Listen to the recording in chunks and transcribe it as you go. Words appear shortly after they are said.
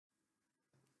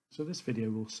So this video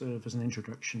will serve as an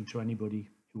introduction to anybody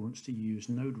who wants to use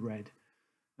NodeRed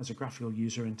as a graphical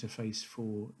user interface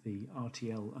for the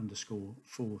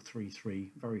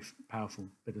RTL_433, very powerful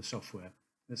bit of software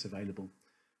that's available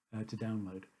to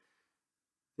download.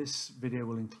 This video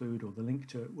will include, or the link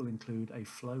to it will include, a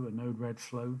flow, a NodeRed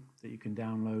flow that you can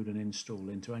download and install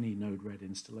into any NodeRed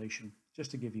installation,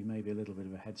 just to give you maybe a little bit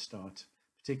of a head start,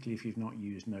 particularly if you've not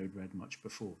used NodeRed much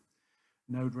before.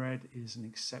 NodeRed is an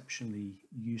exceptionally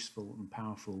useful and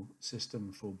powerful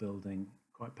system for building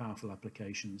quite powerful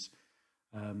applications,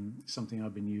 something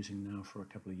I've been using now for a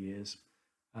couple of years,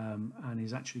 and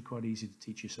is actually quite easy to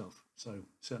teach yourself. So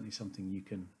certainly something you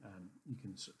can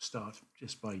start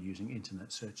just by using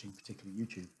internet searching, particularly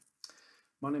YouTube.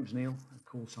 My name's Neil,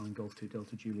 call sign Golf 2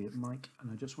 Delta Juliet Mike,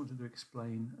 and I just wanted to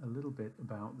explain a little bit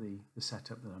about the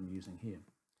setup that I'm using here.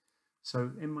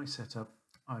 So in my setup,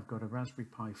 I've got a Raspberry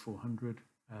Pi 400,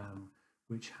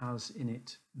 which has in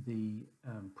it the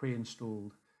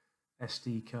pre-installed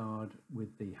SD card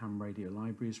with the ham radio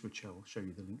libraries, which I'll show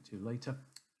you the link to later,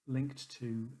 linked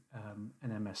to an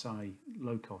MSI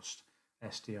low-cost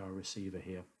SDR receiver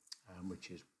here, which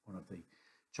is one of the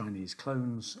Chinese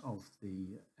clones of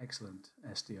the excellent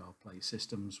SDR Play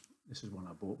systems. This is one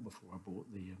I bought before I bought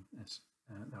the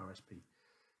RSP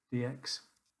DX.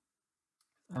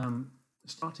 The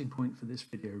starting point for this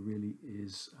video really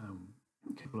is a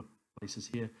couple of places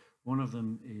here. One of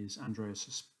them is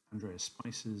Andreas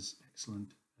Spicer's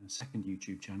excellent second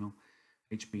YouTube channel,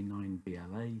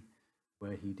 HB9BLA,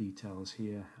 where he details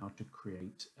here how to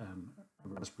create a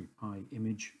Raspberry Pi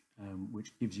image,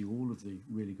 which gives you all of the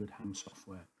really good ham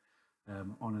software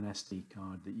on an SD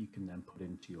card that you can then put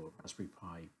into your Raspberry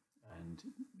Pi, and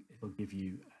it'll give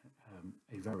you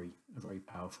a very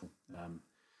powerful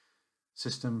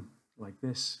system like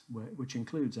this, which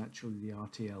includes actually the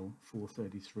RTL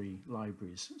 433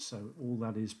 libraries. So all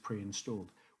that is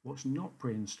pre-installed. What's not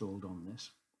pre-installed on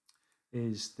this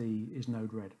is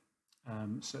NodeRed.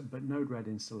 But NodeRed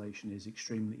installation is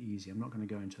extremely easy. I'm not going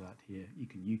to go into that here. You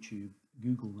can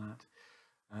Google that,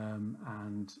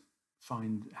 and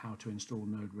find how to install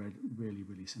NodeRed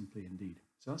really simply indeed.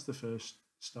 So that's the first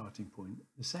starting point.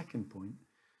 The second point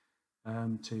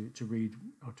to read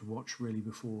or to watch really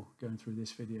before going through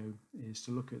this video is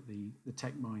to look at the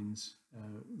TechMinds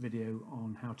video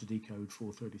on how to decode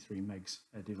 433 megs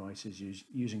devices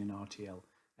using an RTL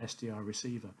SDR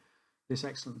receiver. This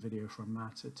excellent video from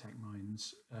Matt at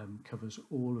TechMinds covers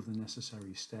all of the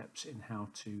necessary steps in how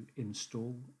to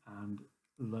install and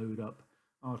load up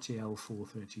RTL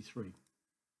 433.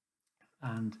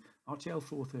 And RTL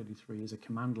 433 is a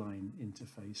command line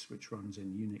interface which runs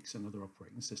in Unix and other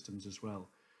operating systems as well,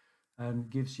 and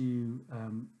gives you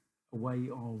a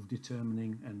way of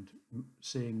determining and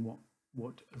seeing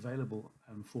what available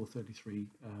 433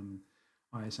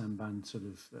 ISM band sort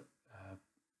of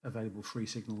available free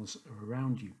signals are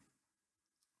around you.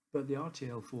 But the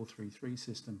RTL 433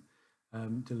 system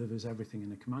delivers everything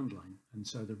in a command line, and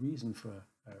so the reason for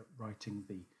writing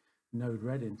the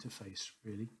NodeRed interface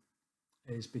really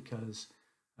is because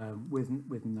with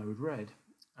NodeRed,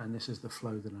 and this is the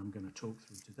flow that I'm going to talk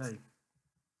through today,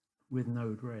 with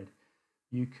NodeRed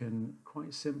you can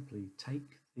quite simply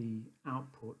take the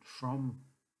output from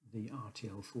the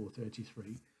RTL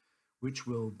 433, which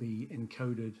will be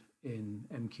encoded in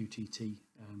MQTT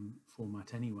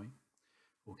format anyway,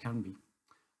 or can be,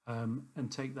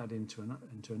 and take that into a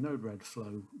NodeRed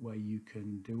flow where you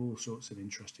can do all sorts of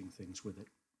interesting things with it.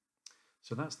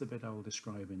 So that's the bit I will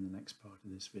describe in the next part of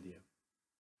this video.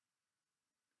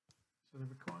 So the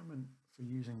requirement for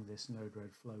using this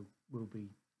NodeRed flow will be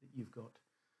that you've got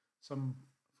some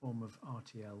form of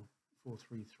RTL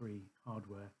 433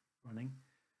 hardware running,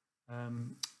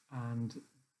 and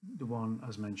the one,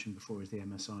 as mentioned before, is the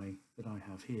MSI that I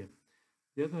have here.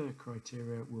 The other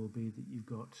criteria will be that you've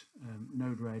got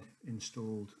NodeRed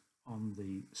installed on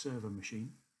the server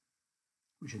machine,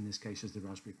 which in this case is the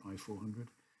Raspberry Pi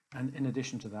 400. And in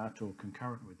addition to that, or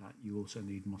concurrent with that, you also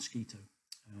need Mosquitto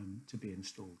to be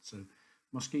installed. So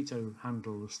Mosquitto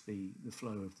handles the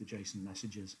flow of the JSON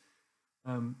messages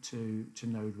to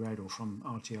NodeRed, or from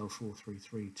RTL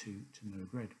 433 to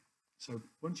NodeRed. So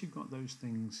once you've got those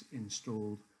things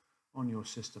installed on your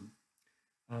system,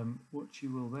 what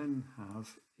you will then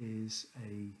have is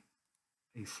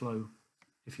a flow.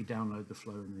 If you download the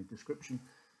flow in the description,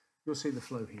 you'll see the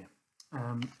flow here.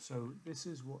 So this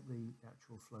is what the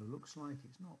actual flow looks like.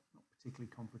 It's not particularly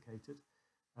complicated.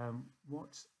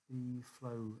 What the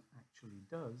flow actually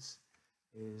does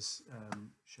is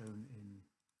shown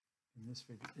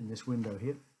in this window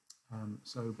here.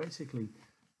 So basically,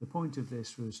 the point of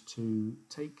this was to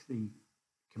take the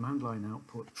command line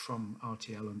output from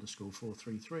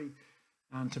RTL_433,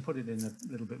 and to put it in a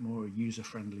little bit more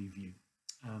user-friendly view.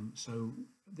 So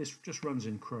this just runs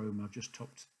in Chrome. I've just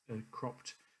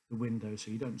cropped the window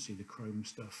so you don't see the Chrome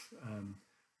stuff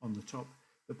on the top,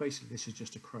 but basically this is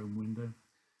just a Chrome window.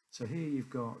 So here you've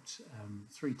got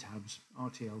 3 tabs: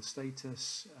 RTL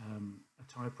status, a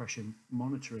tire pressure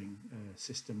monitoring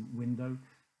system window,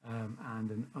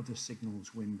 and an other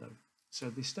signals window. So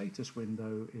the status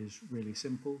window is really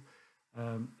simple.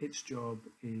 Its job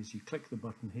is you click the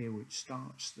button here which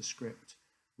starts the script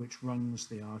which runs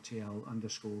the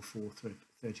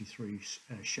RTL_433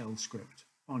 shell script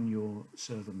on your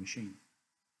server machine.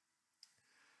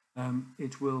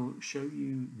 It will show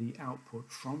you the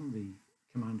output from the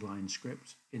command line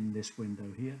script in this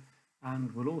window here,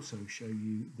 and will also show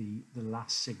you the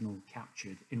last signal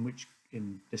captured, in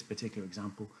this particular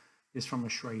example is from a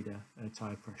Schrader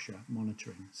tire pressure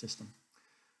monitoring system.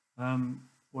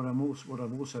 What I've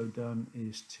also done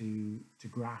is to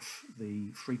graph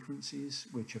the frequencies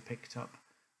which are picked up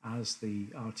as the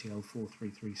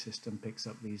RTL433 system picks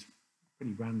up these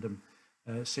pretty random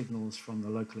signals from the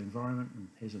local environment. And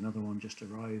here's another one just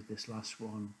arrived. This last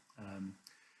one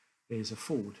is a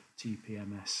Ford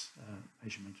TPMS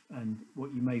measurement. And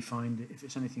what you may find, if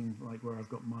it's anything like where I've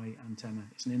got my antenna,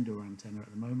 it's an indoor antenna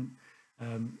at the moment,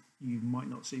 you might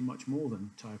not see much more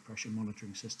than tire pressure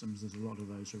monitoring systems. There's a lot of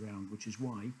those around, which is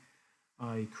why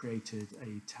I created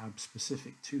a tab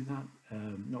specific to that.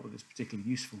 Not that it's particularly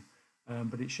useful,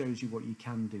 but it shows you what you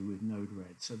can do with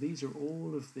NodeRed. So these are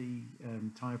all of the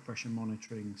tire pressure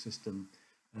monitoring system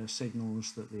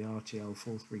signals that the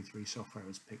RTL433 software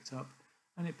has picked up,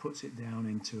 and it puts it down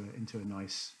into a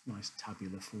nice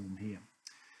tabular form here.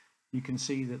 You can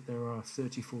see that there are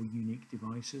 34 unique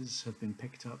devices have been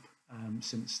picked up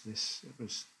since this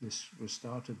was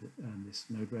started, and this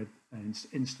NodeRed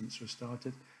instance was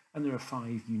started, and there are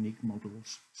 5 unique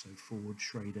models, so Ford,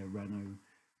 Schrader, Renault,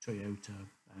 Toyota,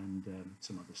 and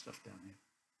some other stuff down here,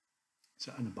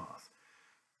 so, and a bath.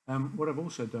 What I've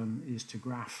also done is to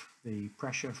graph the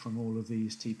pressure from all of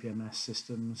these TPMS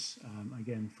systems,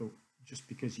 again, just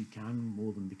because you can,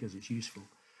 more than because it's useful,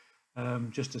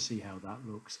 just to see how that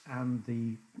looks, and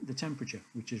the temperature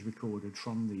which is recorded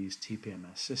from these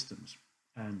TPMS systems.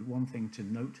 And one thing to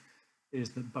note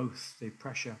is that both the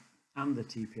pressure and the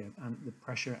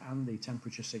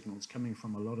temperature signals coming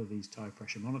from a lot of these tire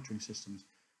pressure monitoring systems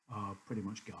are pretty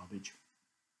much garbage.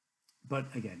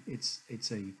 But again, it's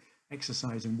a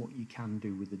exercise in what you can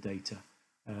do with the data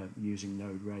using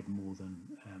NodeRed more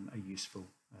than a useful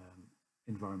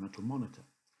environmental monitor.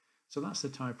 So that's the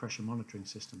tire pressure monitoring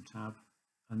system tab,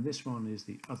 and this one is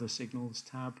the other signals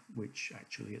tab, which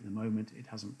actually at the moment it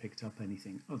hasn't picked up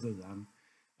anything other than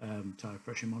tire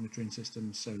pressure monitoring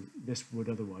systems, so this would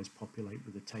otherwise populate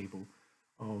with a table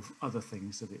of other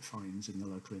things that it finds in the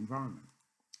local environment.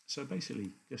 So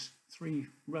basically just 3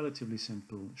 relatively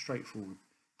simple, straightforward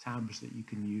tabs that you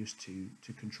can use to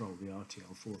control the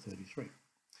RTL433.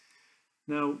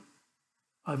 Now,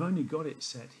 I've only got it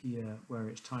set here where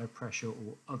it's tire pressure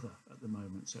or other at the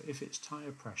moment. So if it's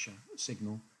tire pressure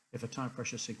signal, if a tire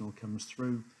pressure signal comes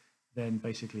through, then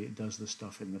basically it does the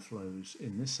stuff in the flows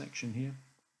in this section here.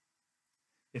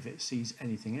 If it sees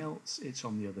anything else, it's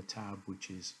on the other tab,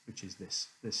 which is this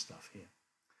stuff here.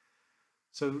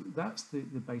 So that's the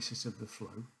basis of the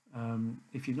flow.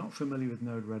 If you're not familiar with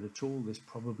NodeRed at all, this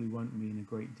probably won't mean a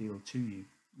great deal to you.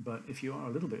 But if you are a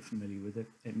little bit familiar with it,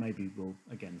 it maybe will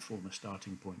again form a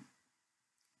starting point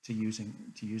to using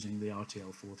the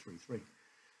RTL433.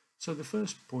 So the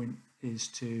first point is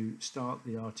to start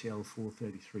the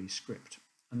RTL433 script,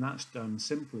 and that's done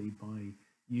simply by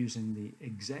using the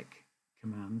exec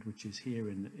command, which is here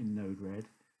in NodeRed.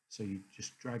 So you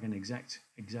just drag an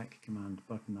exec command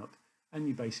button up, and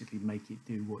you basically make it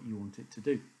do what you want it to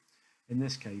do. In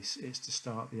this case, it's to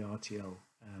start the RTL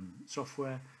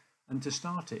software, and to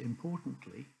start it,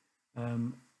 importantly,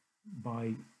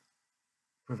 by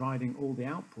providing all the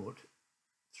output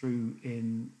through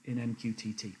in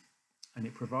MQTT, and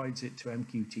it provides it to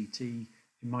MQTT,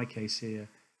 in my case here,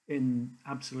 in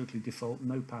absolutely default,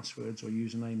 no passwords or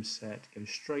usernames set, goes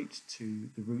straight to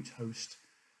the root host,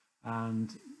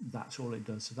 and that's all it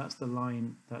does. So that's the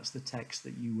line, that's the text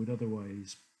that you would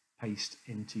otherwise paste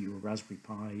into your Raspberry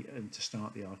Pi and to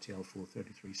start the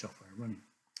RTL433 software running.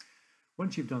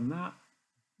 Once you've done that,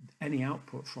 any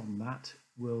output from that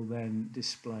will then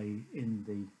display in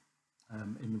the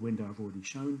window I've already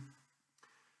shown,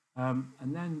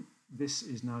 and then this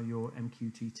is now your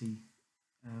MQTT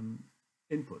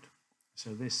input.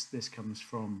 So this comes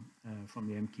from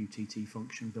the MQTT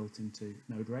function built into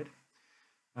NodeRed,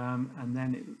 And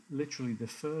then literally the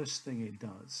first thing it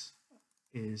does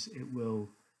is it will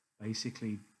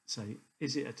basically say,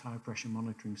 is it a tire pressure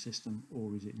monitoring system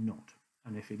or is it not?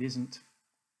 And if it isn't,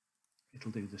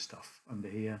 it'll do the stuff under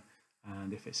here.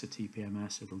 And if it's a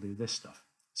TPMS, it'll do this stuff.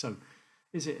 So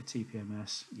is it a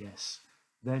TPMS? Yes.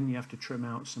 Then you have to trim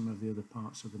out some of the other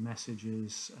parts of the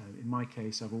messages. In my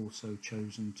case, I've also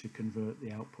chosen to convert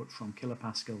the output from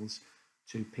kilopascals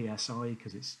to PSI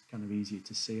because it's kind of easier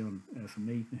to see on for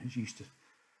me, who's used to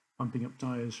pumping up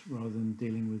tyres rather than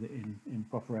dealing with it in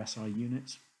proper SI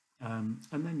units. And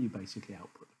then you basically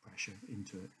output the pressure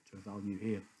into a value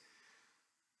here.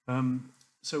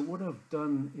 So what I've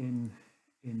done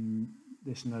in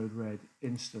this NodeRed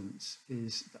instance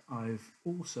is that I've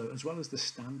also, as well as the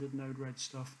standard NodeRed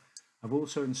stuff, I've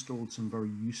also installed some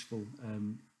very useful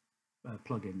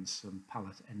plugins, some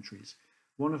palette entries.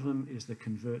 One of them is the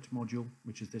convert module,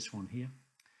 which is this one here,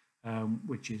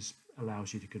 which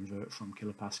allows you to convert from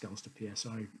kilopascals to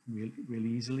PSI really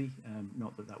easily.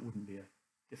 Not that that wouldn't be a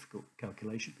difficult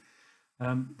calculation.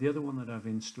 The other one that I've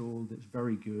installed that's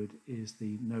very good is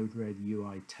the NodeRed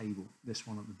UI table, this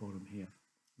one at the bottom here.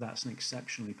 That's an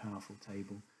exceptionally powerful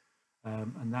table,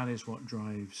 and that is what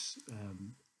drives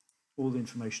all the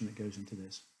information that goes into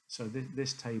this. So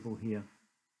this table here,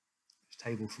 this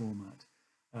table format,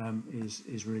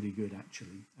 is really good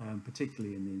actually,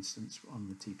 particularly in the instance on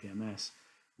the TPMS,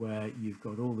 where you've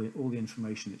got all the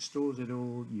information. It stores it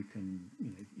all. You can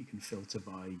filter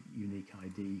by unique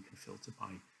ID. You can filter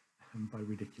by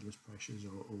ridiculous pressures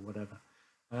or whatever.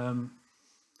 And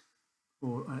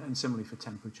similarly for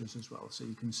temperatures as well. So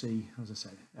you can see, as I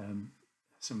said,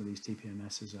 some of these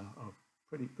TPMSs are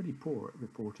pretty poor at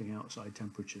reporting outside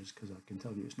temperatures, because I can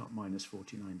tell you it's not minus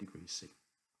 49 degrees C.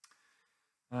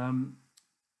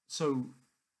 So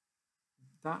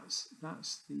that's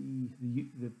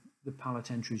the palette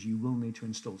entries you will need to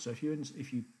install. So if you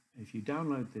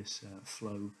download this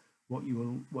flow, what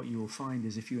you will find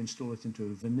is if you install it into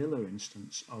a vanilla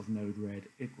instance of NodeRed,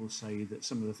 it will say that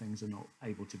some of the things are not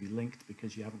able to be linked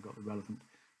because you haven't got the relevant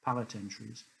palette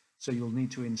entries. So you'll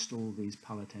need to install these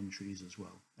palette entries as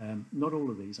well. Not all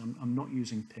of these. I'm not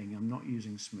using ping, I'm not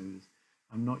using smooth,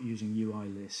 I'm not using UI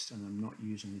list, and I'm not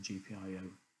using the GPIO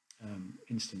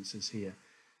instances here.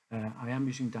 I am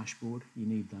using dashboard. You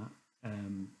need that.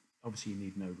 Obviously you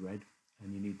need NodeRed,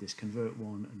 and you need this convert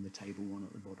one and the table one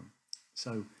at the bottom.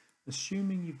 So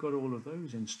assuming you've got all of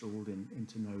those installed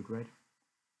into NodeRed,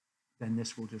 then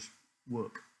this will just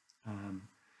work.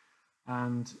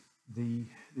 And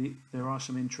there are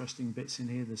some interesting bits in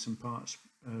here. There's some parts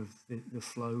of the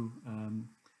flow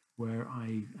where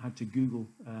I had to Google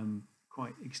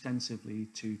quite extensively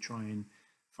to try and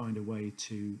find a way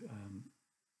to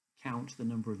count the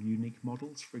number of unique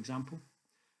models, for example.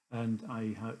 And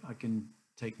I can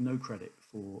take no credit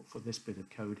for this bit of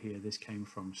code here. This came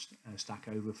from Stack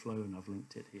Overflow, and I've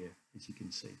linked it here, as you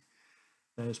can see.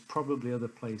 There's probably other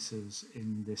places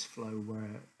in this flow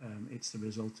where it's the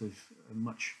result of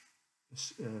much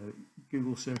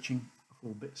Google searching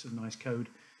for bits of nice code.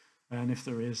 And if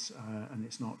there is, and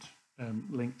it's not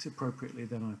linked appropriately,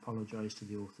 then I apologize to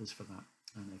the authors for that.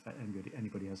 And if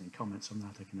anybody has any comments on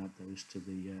that, I can add those to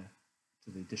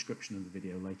the description of the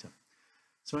video later.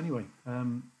 So anyway,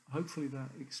 hopefully that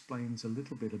explains a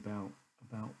little bit about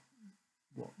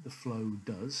what the flow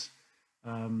does.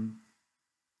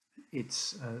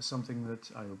 It's something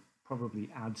that I'll probably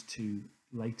add to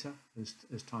later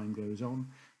as time goes on,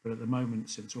 but at the moment,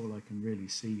 since all I can really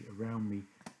see around me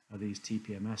are these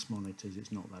TPMS monitors,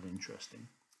 it's not that interesting.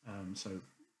 So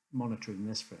monitoring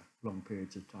this for long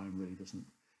periods of time really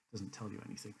doesn't tell you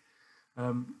anything.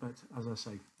 But as I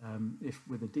say, if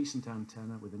with a decent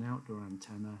antenna, with an outdoor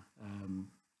antenna,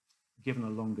 given a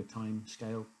longer time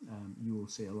scale, you will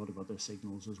see a lot of other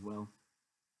signals as well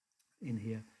in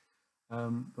here.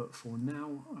 But for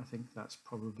now, I think that's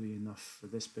probably enough for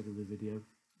this bit of the video.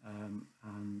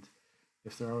 And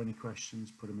if there are any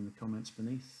questions, put them in the comments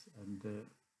beneath. And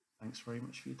thanks very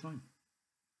much for your time.